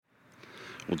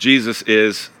Well, Jesus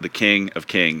is the King of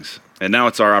Kings, and now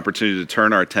it's our opportunity to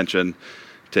turn our attention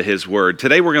to his word.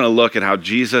 Today we're going to look at how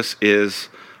Jesus is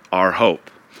our hope.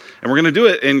 And we're going to do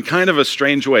it in kind of a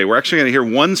strange way. We're actually going to hear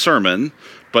one sermon,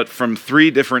 but from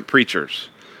three different preachers.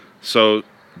 So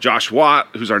Josh Watt,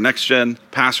 who's our next gen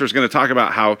pastor, is going to talk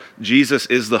about how Jesus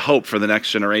is the hope for the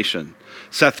next generation.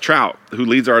 Seth Trout, who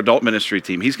leads our adult ministry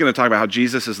team, he's going to talk about how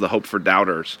Jesus is the hope for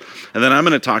doubters. And then I'm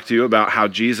going to talk to you about how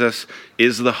Jesus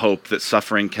is the hope that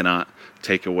suffering cannot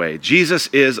take away. Jesus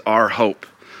is our hope.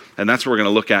 And that's what we're going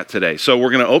to look at today. So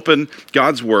we're going to open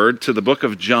God's word to the book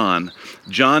of John,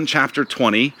 John chapter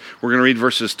 20. We're going to read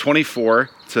verses 24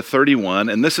 to 31.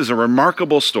 And this is a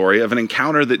remarkable story of an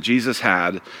encounter that Jesus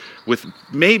had with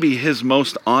maybe his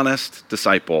most honest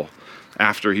disciple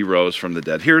after he rose from the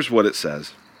dead. Here's what it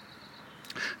says.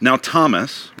 Now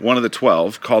Thomas, one of the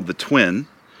 12, called the twin,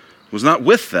 was not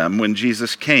with them when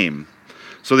Jesus came.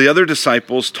 So the other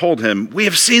disciples told him, "We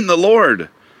have seen the Lord."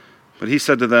 But he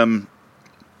said to them,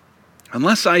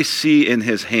 "Unless I see in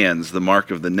his hands the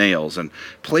mark of the nails, and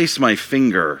place my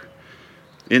finger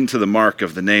into the mark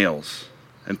of the nails,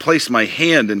 and place my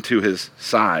hand into his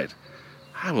side,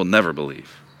 I will never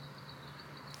believe."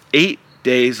 8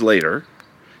 days later,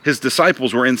 his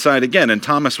disciples were inside again, and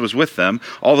Thomas was with them.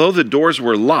 Although the doors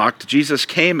were locked, Jesus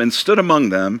came and stood among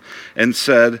them and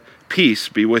said, "Peace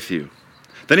be with you."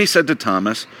 Then he said to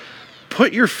Thomas,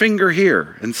 "Put your finger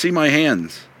here and see my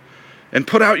hands. And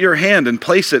put out your hand and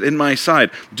place it in my side.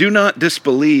 Do not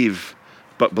disbelieve,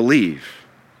 but believe."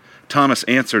 Thomas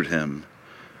answered him,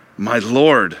 "My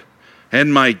Lord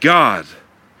and my God."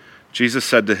 Jesus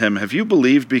said to him, "Have you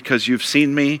believed because you've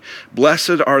seen me?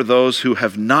 Blessed are those who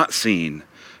have not seen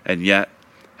and yet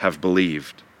have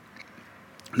believed."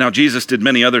 Now Jesus did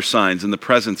many other signs in the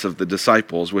presence of the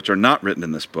disciples, which are not written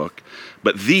in this book,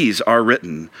 but these are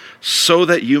written so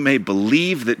that you may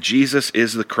believe that Jesus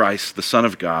is the Christ, the Son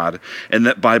of God, and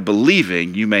that by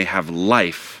believing you may have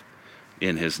life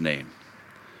in his name.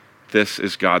 This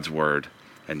is God's word,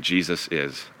 and Jesus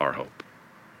is our hope.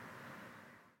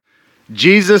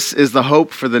 Jesus is the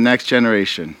hope for the next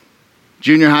generation.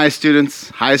 Junior high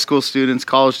students, high school students,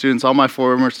 college students, all my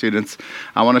former students,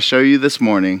 I want to show you this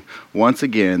morning, once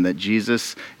again, that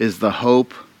Jesus is the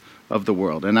hope of the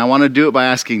world. And I want to do it by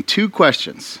asking two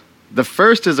questions. The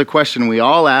first is a question we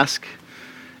all ask,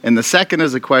 and the second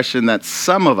is a question that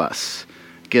some of us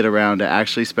get around to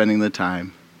actually spending the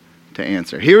time to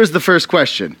answer. Here is the first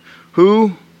question.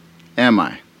 Who am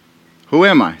I? Who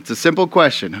am I? It's a simple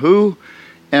question. Who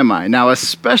am I? Now,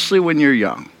 especially when you're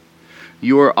young,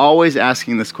 you are always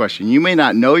asking this question. You may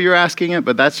not know you're asking it,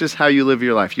 but that's just how you live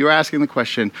your life. You're asking the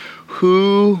question,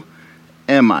 who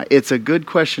am I? It's a good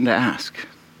question to ask.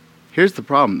 Here's the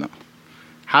problem, though.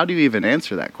 How do you even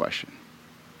answer that question?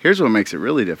 Here's what makes it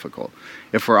really difficult.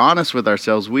 If we're honest with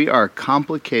ourselves, we are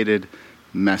complicated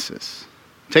messes.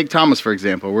 Take Thomas, for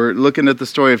example. We're looking at the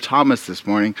story of Thomas this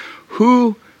morning.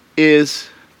 Who is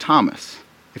Thomas?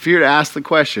 If you were to ask the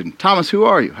question, "Thomas, who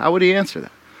are you?" How would he answer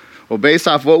that? Well, based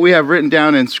off what we have written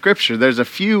down in Scripture, there's a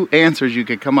few answers you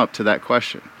could come up to that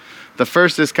question. The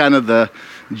first is kind of the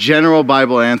general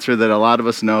Bible answer that a lot of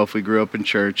us know if we grew up in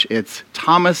church. It's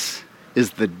Thomas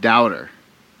is the doubter.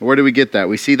 Where do we get that?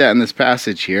 We see that in this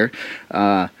passage here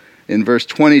in verse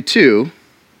 22,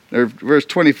 or verse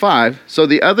 25. So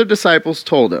the other disciples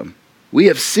told him, "We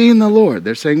have seen the Lord."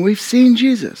 They're saying, "We've seen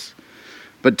Jesus."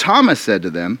 But Thomas said to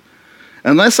them,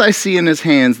 "Unless I see in his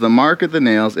hands the mark of the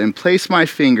nails, and place my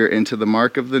finger into the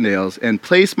mark of the nails, and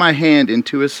place my hand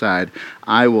into his side,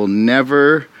 I will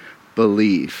never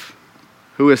believe."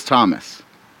 Who is Thomas?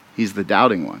 He's the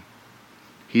doubting one.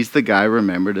 He's the guy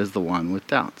remembered as the one with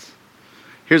doubts.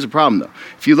 Here's the problem, though.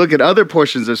 If you look at other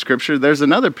portions of Scripture, there's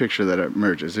another picture that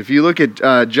emerges. If you look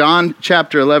at John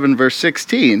chapter 11, verse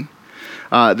 16,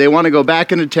 they want to go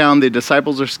back into town. The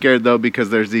disciples are scared, though, because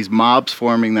there's these mobs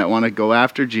forming that want to go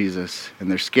after Jesus, and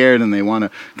they're scared, and they want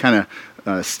to kind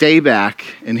of stay back.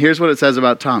 And here's what it says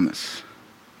about Thomas.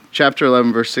 Chapter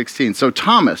 11, verse 16. So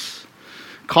Thomas,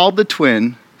 called the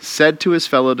twin, said to his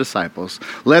fellow disciples,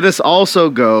 "Let us also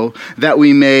go, that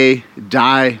we may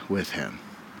die with him."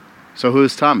 So who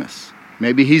is Thomas?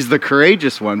 Maybe he's the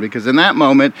courageous one, because in that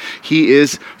moment, he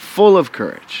is full of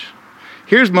courage.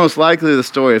 Here's most likely the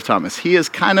story of Thomas. He is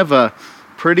kind of a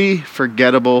pretty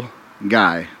forgettable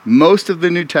guy. Most of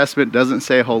the New Testament doesn't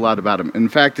say a whole lot about him. In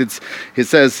fact, it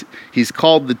says he's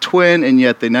called the twin, and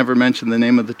yet they never mention the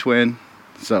name of the twin.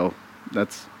 So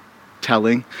that's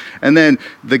telling. And then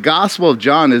the Gospel of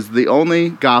John is the only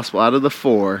gospel out of the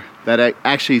four that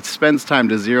actually spends time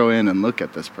to zero in and look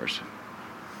at this person.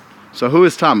 So who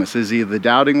is Thomas? Is he the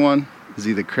doubting one, Is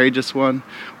he the courageous one?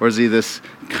 Or is he this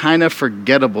kind of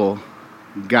forgettable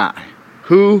guy?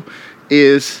 Who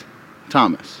is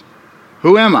Thomas?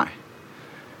 Who am I?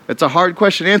 It's a hard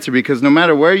question to answer because no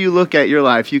matter where you look at your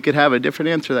life, you could have a different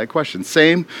answer to that question.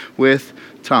 Same with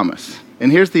Thomas.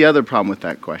 And here's the other problem with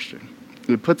that question.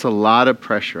 It puts a lot of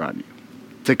pressure on you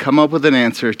to come up with an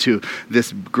answer to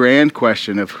this grand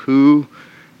question of who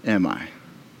am I?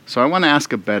 So I want to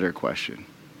ask a better question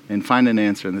and find an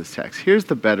answer in this text. Here's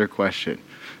the better question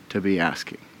to be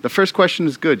asking. The first question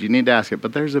is good. You need to ask it.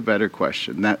 But there's a better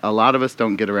question that a lot of us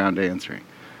don't get around to answering.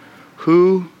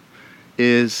 Who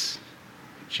is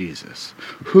Jesus?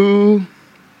 Who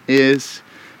is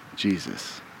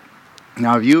Jesus?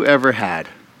 Now, have you ever had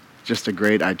just a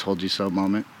great I told you so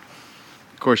moment?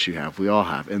 Of course you have. We all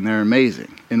have. And they're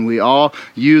amazing. And we all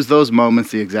use those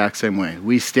moments the exact same way.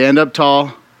 We stand up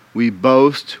tall. We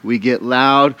boast. We get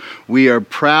loud. We are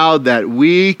proud that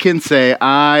we can say,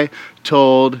 I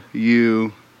told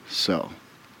you so.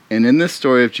 And in this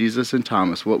story of Jesus and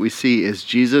Thomas, what we see is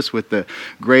Jesus with the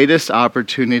greatest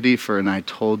opportunity for an I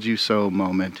told you so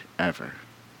moment ever.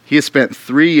 He has spent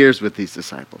 3 years with these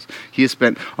disciples. He has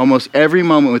spent almost every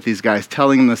moment with these guys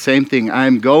telling them the same thing. I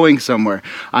am going somewhere.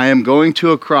 I am going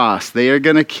to a cross. They are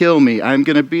going to kill me. I'm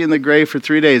going to be in the grave for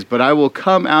 3 days, but I will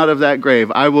come out of that grave.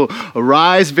 I will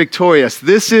arise victorious.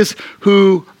 This is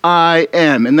who I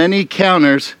am. And then he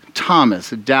counters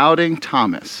Thomas, doubting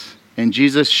Thomas. And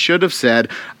Jesus should have said,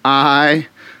 I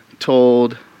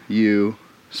told you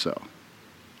so.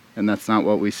 And that's not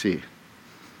what we see.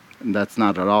 And that's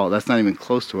not at all. That's not even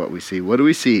close to what we see. What do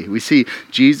we see? We see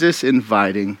Jesus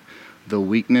inviting the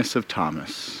weakness of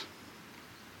Thomas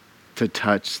to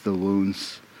touch the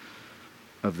wounds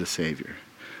of the Savior.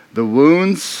 The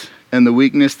wounds and the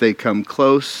weakness, they come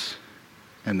close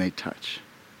and they touch.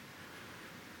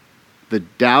 The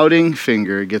doubting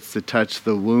finger gets to touch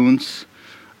the wounds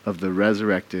of the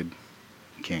resurrected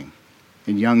King.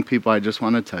 And young people, I just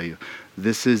want to tell you,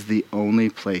 this is the only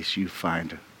place you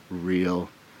find real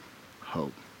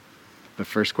hope. The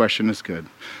first question is good.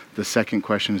 The second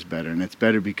question is better. And it's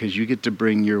better because you get to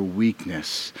bring your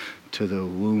weakness to the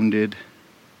wounded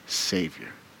Savior.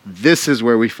 This is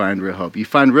where we find real hope. You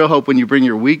find real hope when you bring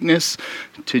your weakness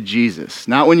to Jesus.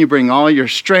 Not when you bring all your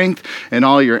strength and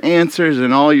all your answers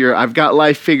and all your I've got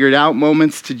life figured out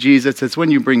moments to Jesus. It's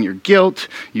when you bring your guilt,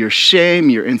 your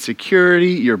shame, your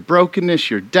insecurity, your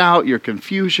brokenness, your doubt, your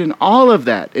confusion, all of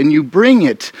that. And you bring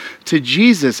it to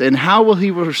Jesus. And how will he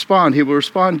respond? He will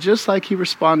respond just like he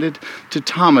responded to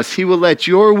Thomas. He will let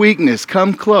your weakness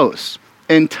come close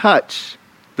and touch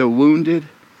the wounded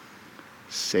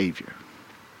Savior.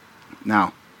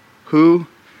 Now, who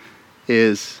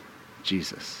is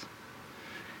Jesus?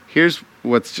 Here's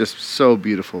what's just so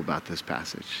beautiful about this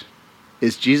passage,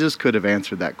 is Jesus could have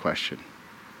answered that question.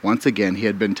 Once again, he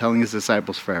had been telling his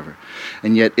disciples forever.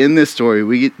 And yet in this story,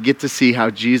 we get to see how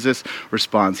Jesus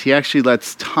responds. He actually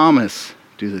lets Thomas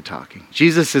do the talking.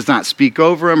 Jesus does not speak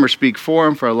over him or speak for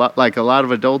him, like a lot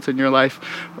of adults in your life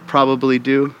probably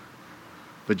do.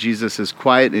 But Jesus is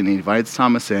quiet and he invites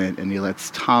Thomas in and he lets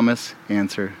Thomas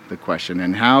answer the question.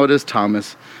 And how does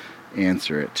Thomas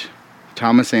answer it?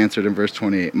 Thomas answered in verse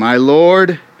 28, my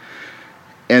Lord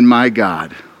and my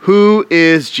God. Who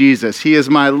is Jesus? He is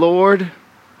my Lord.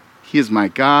 He is my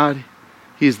God.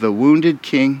 He is the wounded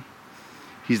King.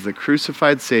 He's the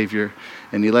crucified Savior.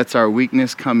 And he lets our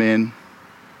weakness come in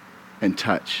and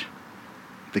touch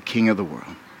the King of the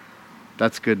world.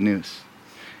 That's good news.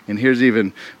 And here's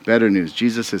even better news.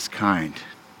 Jesus is kind.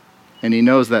 And he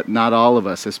knows that not all of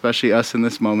us, especially us in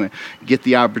this moment, get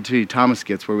the opportunity Thomas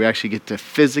gets where we actually get to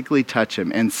physically touch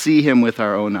him and see him with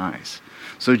our own eyes.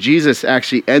 So Jesus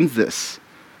actually ends this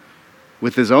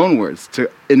with his own words to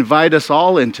invite us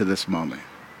all into this moment.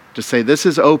 To say, this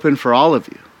is open for all of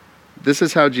you. This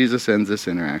is how Jesus ends this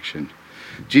interaction.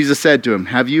 Jesus said to him,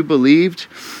 have you believed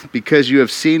because you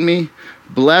have seen me?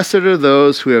 Blessed are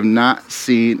those who have not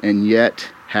seen and yet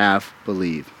have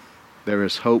believed. There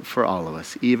is hope for all of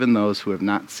us, even those who have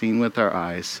not seen with our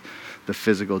eyes the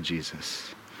physical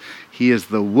Jesus. He is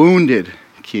the wounded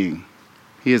King.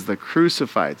 He is the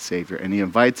crucified Savior, and he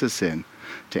invites us in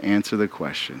to answer the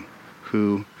question,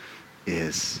 who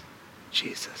is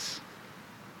Jesus?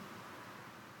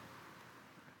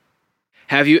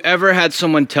 Have you ever had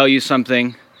someone tell you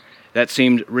something that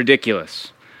seemed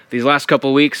ridiculous? These last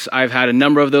couple of weeks, I've had a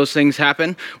number of those things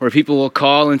happen where people will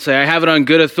call and say, I have it on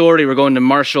good authority, we're going to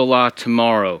martial law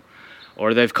tomorrow.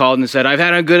 Or they've called and said, I've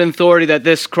had on good authority that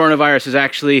this coronavirus is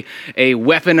actually a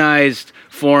weaponized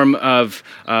form of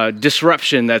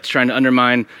disruption that's trying to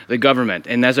undermine the government.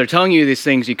 And as they're telling you these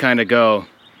things, you kind of go,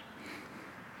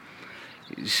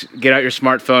 get out your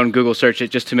smartphone, Google search it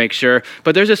just to make sure.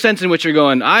 But there's a sense in which you're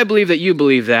going, I believe that you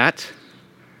believe that.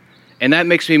 And that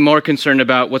makes me more concerned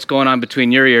about what's going on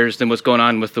between your ears than what's going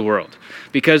on with the world.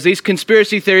 Because these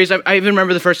conspiracy theories, I even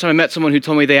remember the first time I met someone who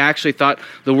told me they actually thought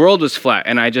the world was flat.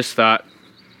 And I just thought,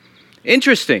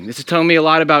 interesting. This is telling me a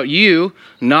lot about you,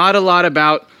 not a lot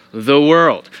about the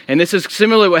world. And this is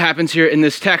similarly what happens here in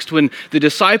this text when the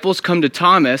disciples come to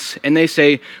Thomas and they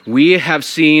say, we have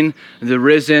seen the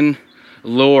risen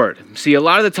Lord. See, a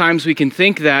lot of the times we can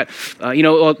think that,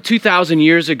 2,000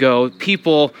 years ago,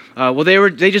 people,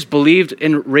 they just believed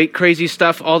in crazy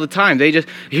stuff all the time.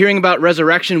 Hearing about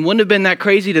resurrection wouldn't have been that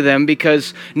crazy to them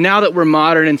because now that we're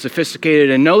modern and sophisticated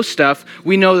and know stuff,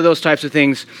 we know that those types of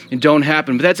things don't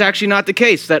happen. But that's actually not the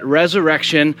case. That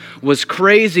resurrection was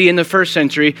crazy in the first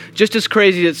century, just as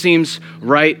crazy as it seems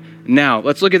right now.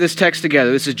 Let's look at this text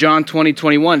together. This is John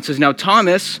 20:21. It says, now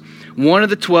Thomas, one of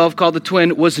the 12, called the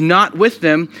twin, was not with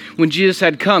them when Jesus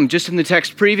had come. Just in the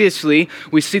text previously,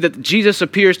 we see that Jesus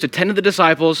appears to 10 of the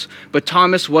disciples, but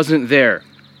Thomas wasn't there.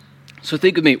 So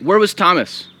think with me, where was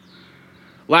Thomas?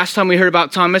 Last time we heard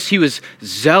about Thomas, he was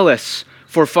zealous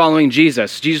for following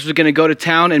Jesus. Jesus was going to go to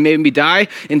town and maybe die,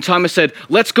 and Thomas said,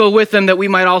 let's go with them that we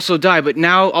might also die. But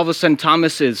now all of a sudden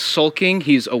Thomas is sulking,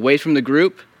 he's away from the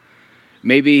group.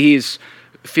 Maybe he's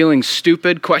feeling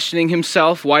stupid, questioning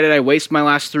himself. Why did I waste my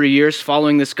last 3 years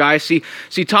following this guy? See,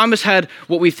 Thomas had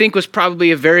what we think was probably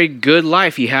a very good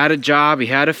life. He had a job, he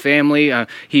had a family,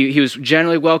 he was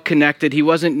generally well connected. He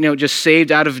wasn't, just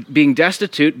saved out of being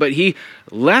destitute, but he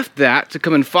left that to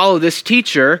come and follow this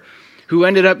teacher who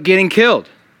ended up getting killed.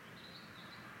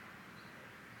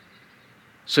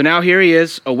 So now here he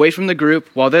is, away from the group.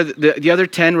 While the other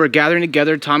 10 were gathering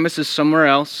together, Thomas is somewhere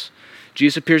else.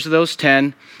 Jesus appears to those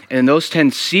 10, and those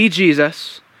 10 see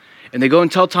Jesus, and they go and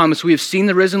tell Thomas, we have seen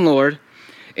the risen Lord,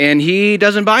 and he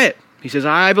doesn't buy it. He says,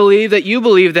 I believe that you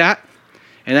believe that,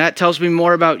 and that tells me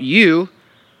more about you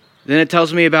than it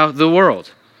tells me about the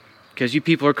world, because you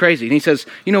people are crazy. And he says,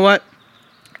 you know what?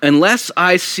 Unless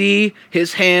I see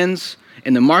his hands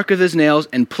and the mark of his nails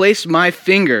and place my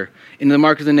finger in the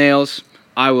mark of the nails,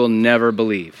 I will never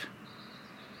believe.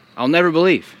 I'll never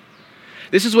believe.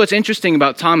 This is what's interesting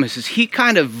about Thomas, is he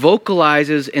kind of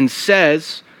vocalizes and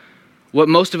says what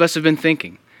most of us have been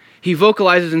thinking. He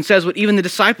vocalizes and says what even the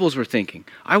disciples were thinking.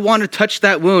 I want to touch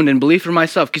that wound and believe for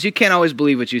myself, because you can't always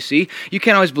believe what you see. You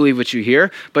can't always believe what you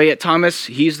hear. But yet Thomas,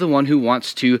 he's the one who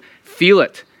wants to feel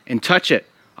it and touch it.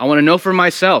 I want to know for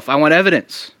myself. I want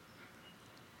evidence.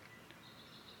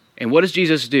 And what does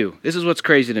Jesus do? This is what's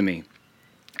crazy to me.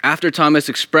 After Thomas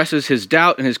expresses his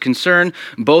doubt and his concern,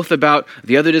 both about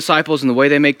the other disciples and the way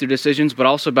they make their decisions, but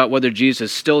also about whether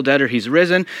Jesus is still dead or he's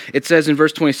risen, it says in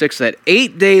verse 26 that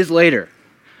 8 days later,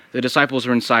 the disciples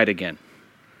are inside again.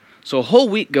 So a whole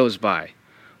week goes by.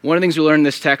 One of the things we learn in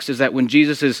this text is that when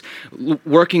Jesus is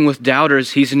working with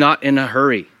doubters, he's not in a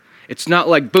hurry. It's not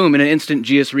like, boom, in an instant,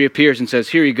 Jesus reappears and says,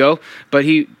 here you go. But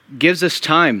he gives us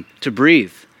time to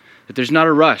breathe, that there's not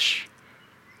a rush.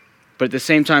 But at the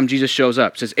same time, Jesus shows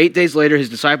up. It says 8 days later, his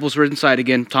disciples were inside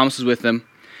again. Thomas was with them.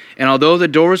 And although the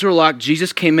doors were locked,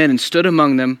 Jesus came in and stood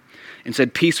among them and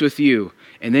said, peace with you.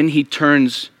 And then he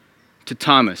turns to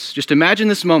Thomas. Just imagine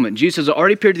this moment. Jesus has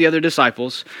already appeared to the other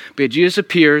disciples, but Jesus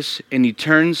appears and he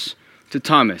turns to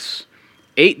Thomas.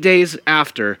 8 days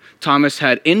after, Thomas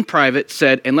had in private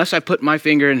said, unless I put my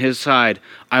finger in his side,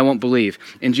 I won't believe.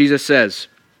 And Jesus says,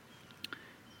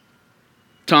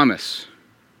 Thomas,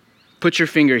 put your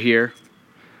finger here,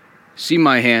 see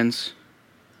my hands,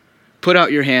 put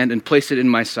out your hand and place it in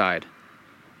my side.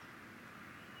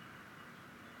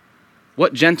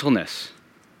 What gentleness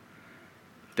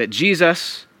that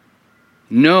Jesus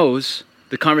knows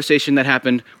the conversation that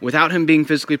happened without him being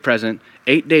physically present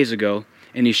 8 days ago,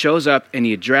 and he shows up and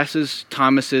he addresses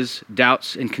Thomas's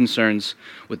doubts and concerns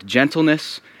with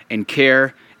gentleness and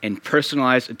care and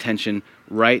personalized attention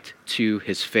right to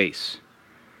his face.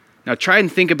 Now try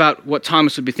and think about what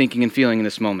Thomas would be thinking and feeling in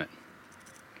this moment.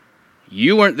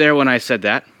 You weren't there when I said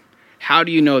that. How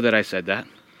do you know that I said that?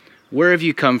 Where have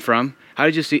you come from? How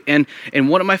did you see? And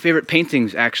one of my favorite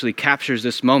paintings actually captures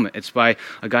this moment. It's by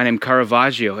a guy named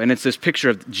Caravaggio, and it's this picture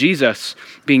of Jesus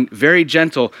being very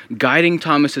gentle, guiding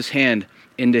Thomas's hand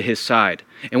into his side.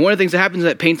 And one of the things that happens in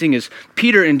that painting is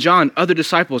Peter and John, other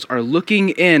disciples, are looking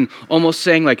in, almost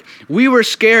saying like, we were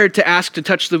scared to ask to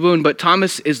touch the wound, but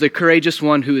Thomas is the courageous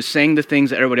one who is saying the things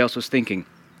that everybody else was thinking.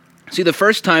 See, the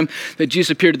first time that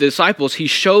Jesus appeared to the disciples, he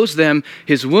shows them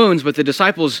his wounds, but the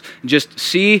disciples just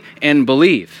see and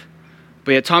believe.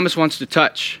 But yet Thomas wants to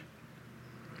touch.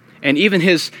 And even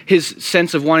his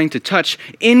sense of wanting to touch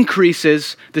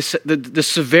increases the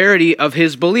severity of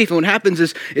his belief. And what happens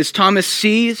is Thomas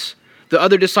sees, the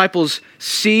other disciples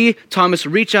see Thomas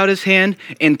reach out his hand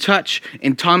and touch,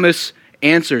 and Thomas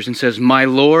answers and says, "My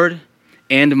Lord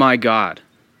and my God."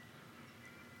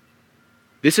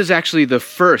 This is actually the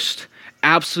first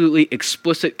absolutely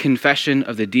explicit confession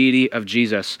of the deity of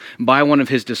Jesus by one of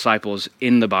his disciples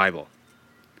in the Bible.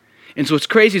 And so what's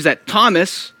crazy is that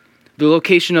Thomas, the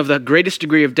location of the greatest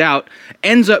degree of doubt,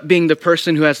 ends up being the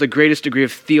person who has the greatest degree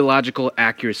of theological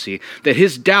accuracy. That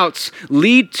his doubts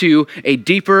lead to a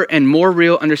deeper and more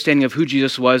real understanding of who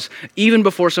Jesus was, even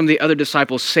before some of the other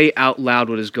disciples say out loud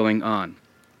what is going on.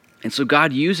 And so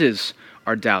God uses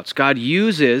our doubts. God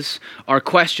uses our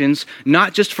questions,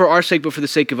 not just for our sake, but for the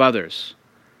sake of others.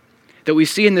 That we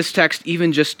see in this text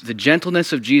even just the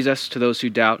gentleness of Jesus to those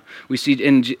who doubt. We see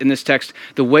in this text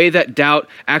the way that doubt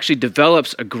actually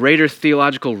develops a greater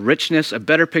theological richness, a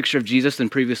better picture of Jesus than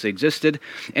previously existed.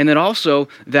 And then also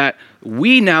that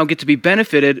we now get to be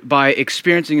benefited by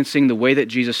experiencing and seeing the way that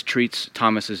Jesus treats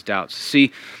Thomas's doubts.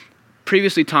 See,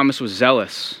 previously Thomas was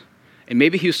zealous, and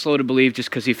maybe he was slow to believe just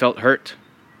because he felt hurt.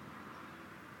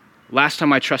 Last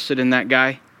time I trusted in that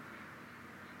guy,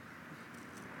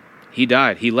 he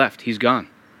died, he left, he's gone.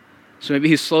 So maybe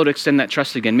he's slow to extend that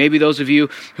trust again. Maybe those of you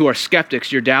who are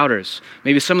skeptics, you're doubters.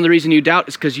 Maybe some of the reason you doubt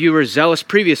is because you were zealous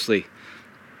previously.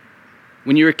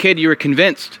 When you were a kid, you were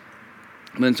convinced.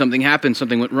 And then something happened,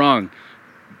 something went wrong.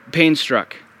 Pain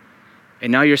struck.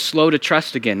 And now you're slow to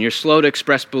trust again. You're slow to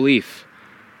express belief.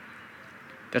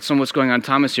 That's some of what's going on,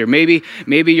 Thomas, here. Maybe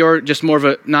you're just more of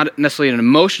a, not necessarily an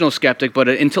emotional skeptic, but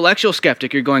an intellectual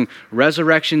skeptic. You're going,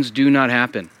 resurrections do not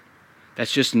happen.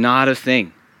 That's just not a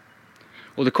thing.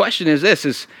 Well, the question is this,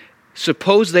 is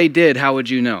suppose they did, how would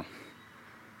you know?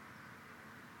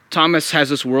 Thomas has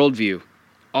this worldview.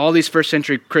 All these first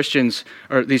century Christians,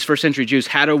 or these first century Jews,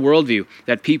 had a worldview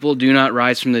that people do not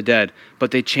rise from the dead,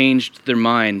 but they changed their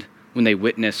mind when they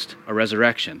witnessed a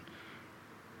resurrection.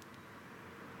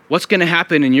 What's going to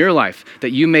happen in your life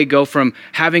that you may go from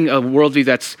having a worldview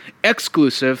that's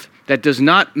exclusive, that does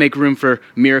not make room for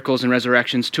miracles and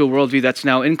resurrections, to a worldview that's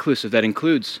now inclusive, that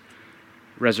includes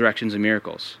resurrections and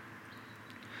miracles?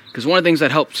 Because one of the things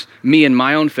that helps me in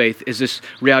my own faith is this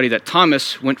reality that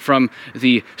Thomas went from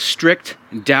the strict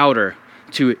doubter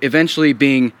to eventually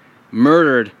being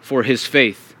murdered for his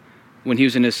faith when he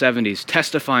was in his 70s,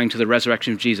 testifying to the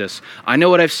resurrection of Jesus. I know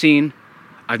what I've seen,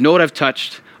 I know what I've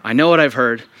touched, I know what I've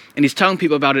heard, and he's telling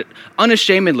people about it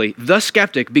unashamedly. The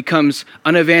skeptic becomes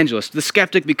an evangelist. The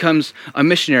skeptic becomes a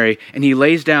missionary, and he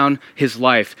lays down his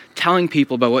life telling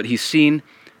people about what he's seen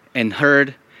and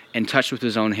heard and touched with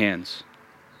his own hands.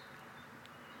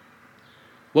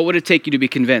 What would it take you to be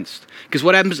convinced? Because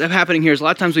what ends up happening here is a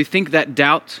lot of times we think that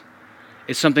doubt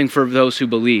is something for those who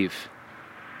believe.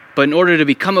 But in order to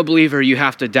become a believer, you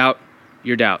have to doubt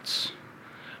your doubts.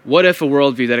 What if a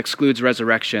worldview that excludes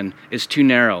resurrection is too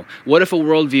narrow? What if a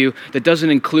worldview that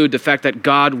doesn't include the fact that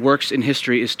God works in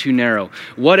history is too narrow?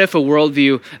 What if a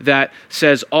worldview that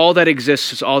says all that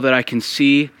exists is all that I can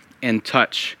see and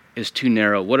touch is too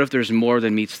narrow? What if there's more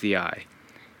than meets the eye?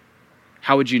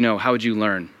 How would you know? How would you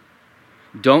learn?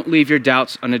 Don't leave your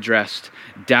doubts unaddressed.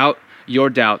 Doubt your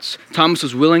doubts. Thomas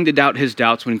was willing to doubt his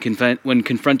doubts when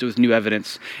confronted with new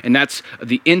evidence, and that's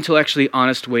the intellectually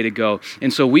honest way to go.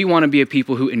 And so we want to be a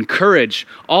people who encourage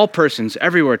all persons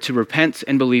everywhere to repent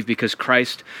and believe because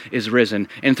Christ is risen.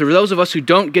 And for those of us who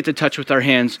don't get to touch with our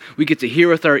hands, we get to hear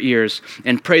with our ears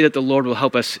and pray that the Lord will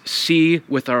help us see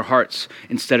with our hearts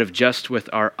instead of just with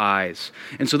our eyes.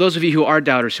 And so those of you who are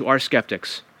doubters, who are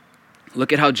skeptics,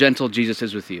 look at how gentle Jesus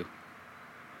is with you.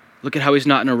 Look at how he's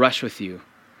not in a rush with you.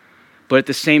 But at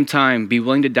the same time, be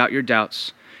willing to doubt your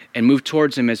doubts and move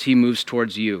towards him as he moves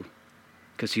towards you,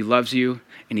 because he loves you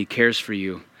and he cares for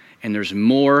you. And there's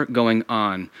more going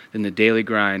on than the daily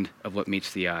grind of what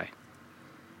meets the eye.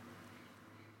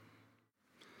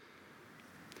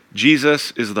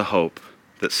 Jesus is the hope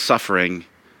that suffering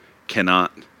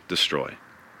cannot destroy.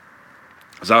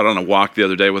 I was out on a walk the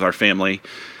other day with our family,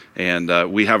 and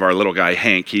we have our little guy,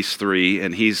 Hank. He's 3,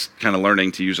 and he's kind of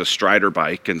learning to use a Strider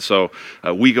bike. And so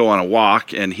we go on a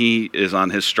walk, and he is on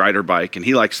his Strider bike, and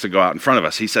he likes to go out in front of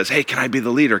us. He says, "Hey, can I be the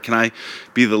leader? Can I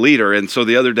be the leader?" And so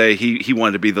the other day, he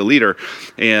wanted to be the leader.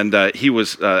 And he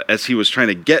was, as he was trying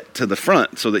to get to the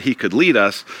front so that he could lead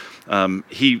us,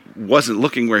 he wasn't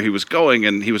looking where he was going,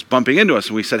 and he was bumping into us.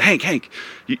 And we said, Hank,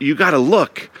 you got to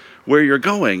look where you're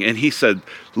going. And he said,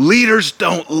 "Leaders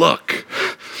don't look."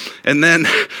 And then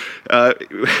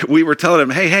we were telling him,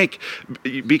 "Hey, Hank,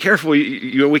 be careful.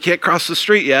 We can't cross the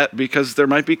street yet because there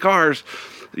might be cars."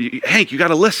 Hank, you got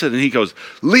to listen. And he goes,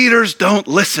 leaders don't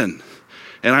listen.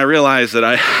 And I realized that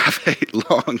I have a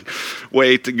long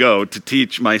way to go to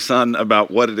teach my son about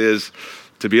what it is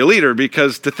to be a leader,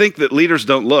 because to think that leaders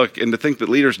don't look and to think that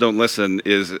leaders don't listen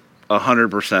is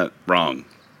 100% wrong.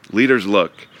 Leaders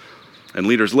look and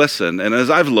leaders listen. And as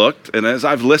I've looked and as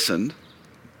I've listened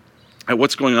at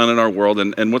what's going on in our world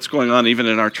and what's going on even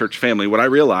in our church family, what I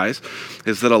realize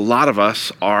is that a lot of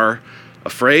us are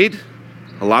afraid,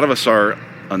 a lot of us are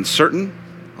uncertain,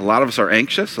 a lot of us are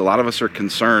anxious, a lot of us are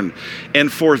concerned,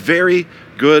 and for very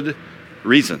good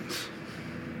reasons.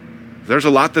 There's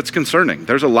a lot that's concerning.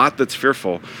 There's a lot that's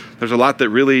fearful. There's a lot that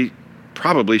really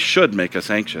probably should make us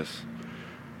anxious.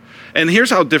 And here's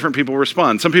how different people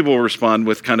respond. Some people will respond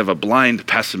with kind of a blind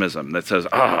pessimism that says,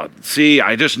 see,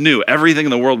 I just knew everything in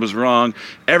the world was wrong.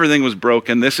 Everything was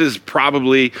broken. This is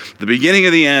probably the beginning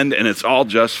of the end, and it's all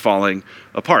just falling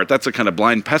apart. That's a kind of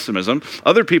blind pessimism.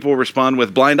 Other people will respond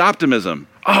with blind optimism.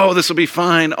 Oh, this will be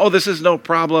fine. Oh, this is no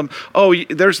problem. Oh,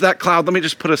 there's that cloud. Let me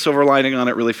just put a silver lining on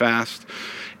it really fast.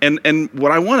 And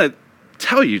what I want to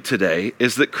tell you today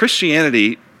is that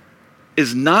Christianity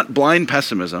is not blind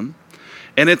pessimism,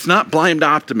 and it's not blind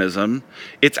optimism.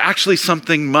 It's actually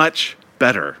something much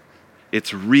better.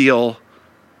 It's real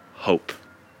hope.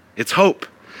 It's hope.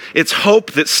 It's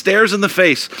hope that stares in the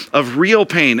face of real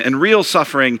pain and real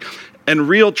suffering and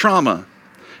real trauma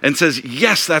and says,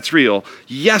 yes, that's real.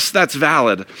 Yes, that's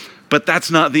valid. But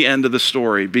that's not the end of the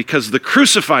story, because the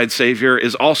crucified Savior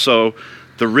is also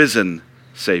the risen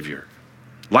Savior.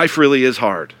 Life really is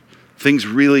hard. Things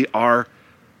really are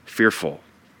fearful.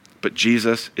 But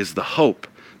Jesus is the hope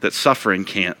that suffering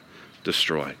can't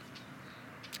destroy.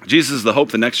 Jesus is the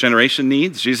hope the next generation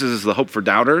needs. Jesus is the hope for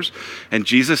doubters. And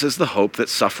Jesus is the hope that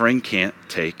suffering can't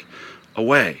take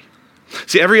away.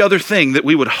 See, every other thing that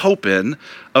we would hope in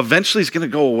eventually is going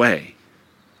to go away.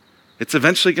 It's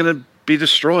eventually going to be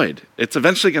destroyed. It's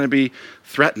eventually going to be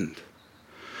threatened.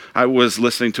 I was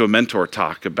listening to a mentor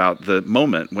talk about the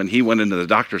moment when he went into the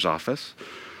doctor's office,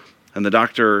 and the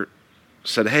doctor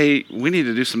said, hey, we need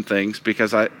to do some things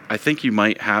because I think you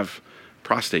might have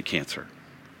prostate cancer.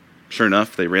 Sure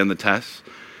enough, they ran the tests,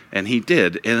 and he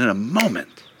did. And in a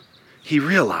moment, he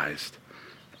realized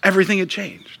everything had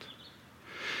changed.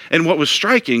 And what was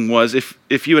striking was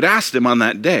if you had asked him on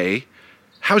that day,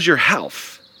 how's your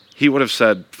health? He would have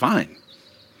said, fine.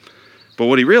 But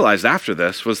what he realized after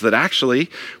this was that actually,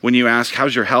 when you ask,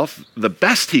 how's your health? The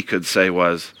best he could say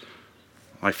was,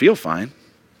 I feel fine.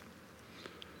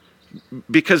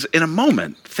 Because in a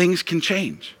moment, things can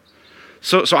change.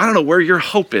 So I don't know where your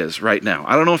hope is right now.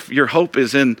 I don't know if your hope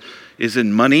is in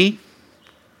money.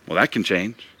 Well, that can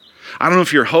change. I don't know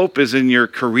if your hope is in your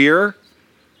career.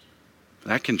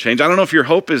 That can change. I don't know if your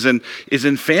hope is in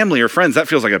family or friends. That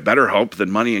feels like a better hope than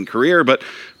money and career. But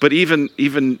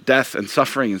even death and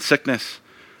suffering and sickness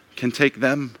can take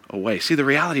them away. See, the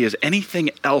reality is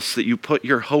anything else that you put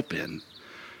your hope in,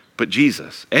 but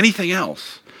Jesus, anything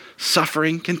else,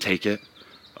 suffering can take it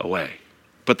away.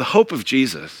 But the hope of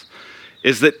Jesus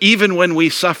is that even when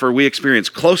we suffer, we experience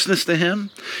closeness to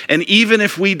him. And even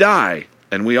if we die,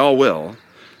 and we all will,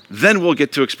 then we'll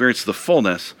get to experience the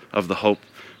fullness of the hope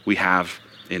we have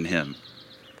in him.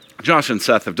 Josh and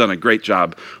Seth have done a great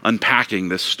job unpacking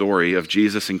this story of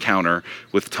Jesus' encounter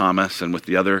with Thomas and with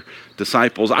the other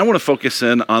disciples. I want to focus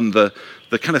in on the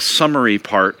kind of summary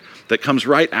part that comes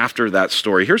right after that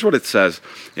story. Here's what it says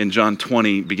in John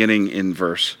 20, beginning in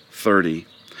verse 30.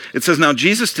 It says, now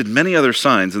Jesus did many other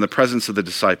signs in the presence of the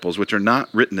disciples, which are not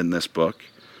written in this book.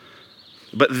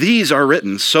 But these are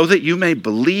written so that you may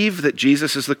believe that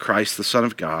Jesus is the Christ, the Son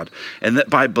of God, and that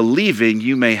by believing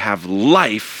you may have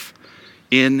life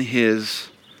in his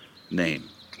name.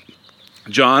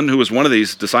 John, who was one of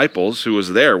these disciples who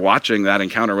was there watching that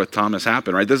encounter with Thomas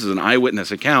happen, right? This is an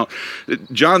eyewitness account.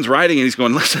 John's writing and he's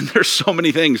going, listen, there's so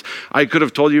many things I could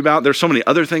have told you about. There's so many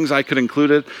other things I could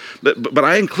include, but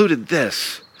I included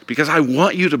this because I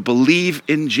want you to believe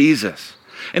in Jesus.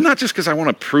 And not just because I want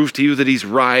to prove to you that he's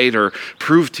right or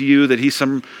prove to you that he's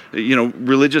some,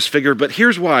 religious figure, but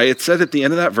here's why. It said at the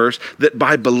end of that verse that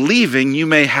by believing you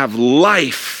may have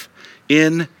life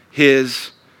in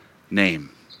his name.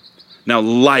 Now,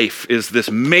 life is this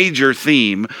major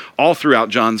theme all throughout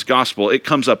John's gospel. It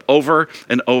comes up over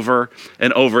and over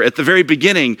and over. At the very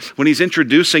beginning, when he's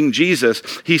introducing Jesus,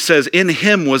 he says, in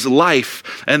him was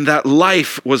life, and that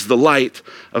life was the light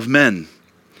of men.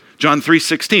 John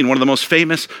 3:16, one of the most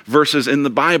famous verses in the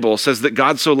Bible, says that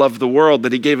God so loved the world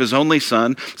that he gave his only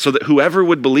son so that whoever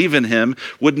would believe in him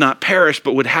would not perish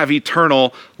but would have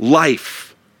eternal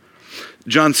life.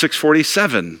 John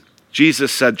 6:47,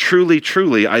 Jesus said, "Truly,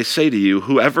 truly, I say to you,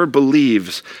 whoever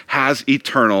believes has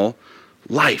eternal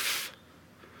life."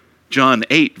 John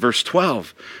 8, verse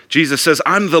 12, Jesus says,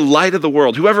 "I'm the light of the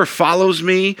world. Whoever follows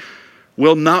me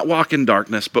will not walk in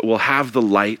darkness, but will have the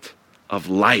light of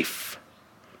life."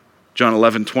 John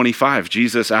 11, 25,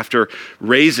 Jesus, after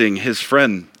raising his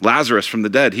friend Lazarus from the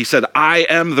dead, he said, "I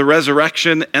am the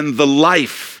resurrection and the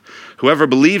life. Whoever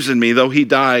believes in me, though he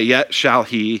die, yet shall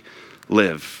he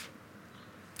live."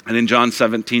 And in John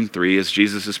 17:3, as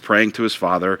Jesus is praying to his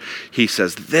Father, he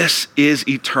says, "This is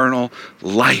eternal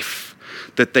life,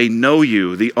 that they know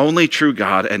you, the only true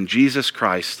God, and Jesus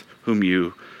Christ, whom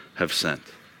you have sent."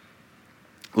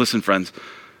 Listen, friends,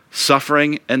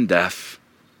 suffering and death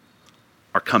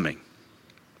are coming.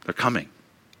 They're coming.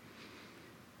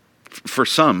 For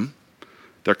some,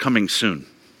 they're coming soon.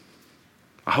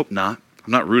 I hope not.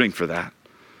 I'm not rooting for that.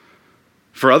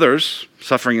 For others,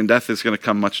 suffering and death is going to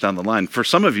come much down the line. For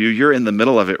some of you, you're in the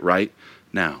middle of it right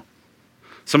now.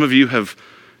 Some of you have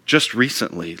just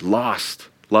recently lost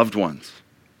loved ones,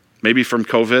 maybe from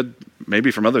COVID,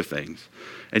 maybe from other things.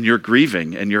 And you're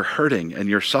grieving and you're hurting and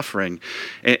you're suffering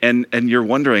and you're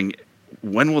wondering,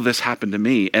 when will this happen to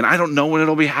me? And I don't know when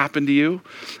it'll happen to you.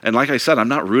 And like I said, I'm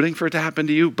not rooting for it to happen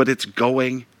to you, but it's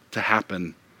going to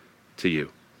happen to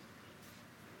you.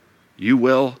 You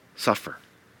will suffer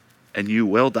and you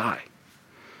will die.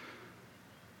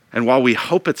 And while we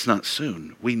hope it's not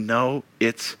soon, we know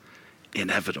it's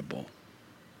inevitable.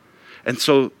 And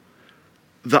so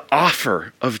the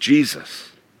offer of Jesus,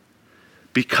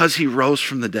 because he rose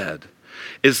from the dead,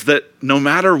 is that no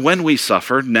matter when we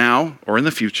suffer, now or in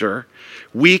the future,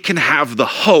 we can have the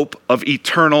hope of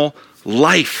eternal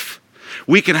life.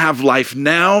 We can have life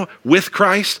now with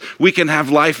Christ. We can have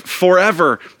life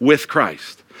forever with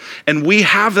Christ. And we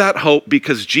have that hope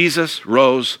because Jesus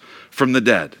rose from the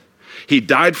dead. He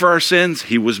died for our sins,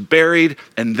 he was buried,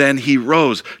 and then he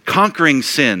rose, conquering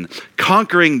sin,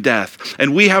 conquering death.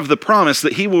 And we have the promise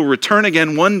that he will return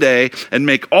again one day and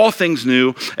make all things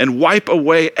new and wipe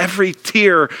away every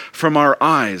tear from our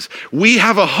eyes. We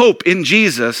have a hope in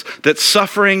Jesus that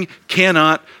suffering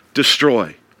cannot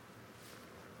destroy.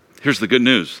 Here's the good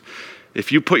news.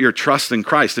 If you put your trust in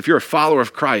Christ, if you're a follower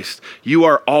of Christ, you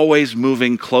are always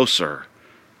moving closer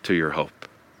to your hope.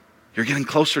 You're getting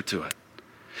closer to it.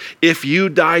 If you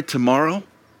die tomorrow,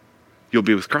 you'll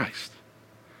be with Christ.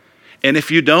 And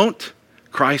if you don't,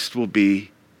 Christ will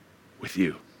be with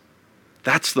you.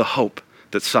 That's the hope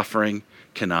that suffering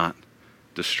cannot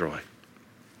destroy.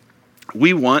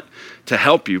 We want to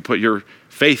help you put your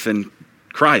faith in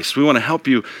Christ. We want to help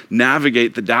you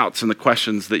navigate the doubts and the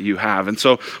questions that you have. And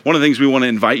so one of the things we want to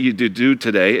invite you to do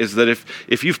today is that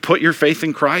if you've put your faith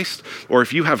in Christ, or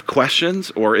if you have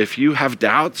questions, or if you have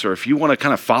doubts, or if you want to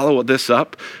kind of follow this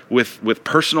up with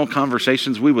personal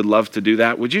conversations, we would love to do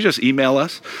that. Would you just email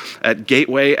us at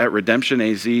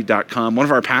gateway@redemptionaz.com? One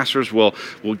of our pastors will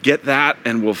get that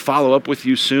and we'll follow up with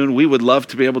you soon. We would love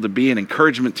to be able to be an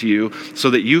encouragement to you so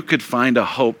that you could find a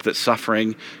hope that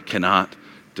suffering cannot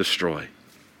destroy.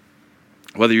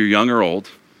 Whether you're young or old,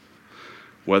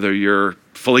 whether you're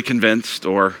fully convinced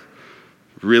or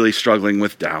really struggling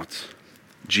with doubts,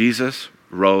 Jesus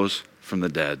rose from the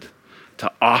dead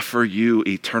to offer you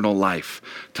eternal life,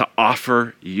 to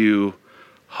offer you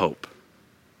hope,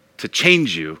 to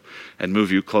change you and move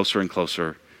you closer and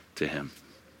closer to him.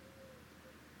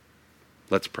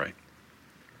 Let's pray.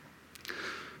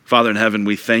 Father in heaven,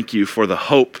 we thank you for the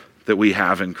hope that we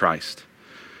have in Christ.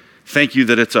 Thank you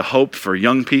that it's a hope for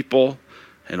young people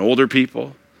and older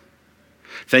people.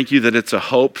 Thank you that it's a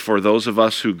hope for those of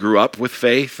us who grew up with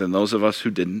faith and those of us who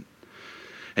didn't.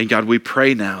 And God, we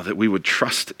pray now that we would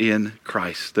trust in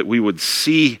Christ, that we would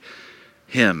see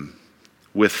him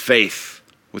with faith,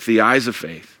 with the eyes of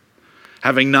faith.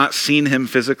 Having not seen him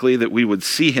physically, that we would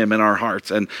see him in our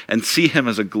hearts and see him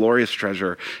as a glorious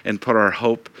treasure and put our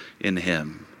hope in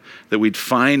him. That we'd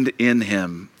find in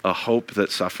him a hope that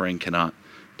suffering cannot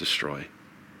destroy.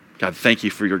 God, thank you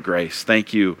for your grace.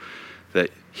 Thank you that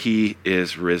he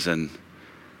is risen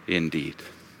indeed.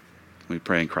 We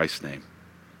pray in Christ's name.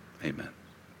 Amen.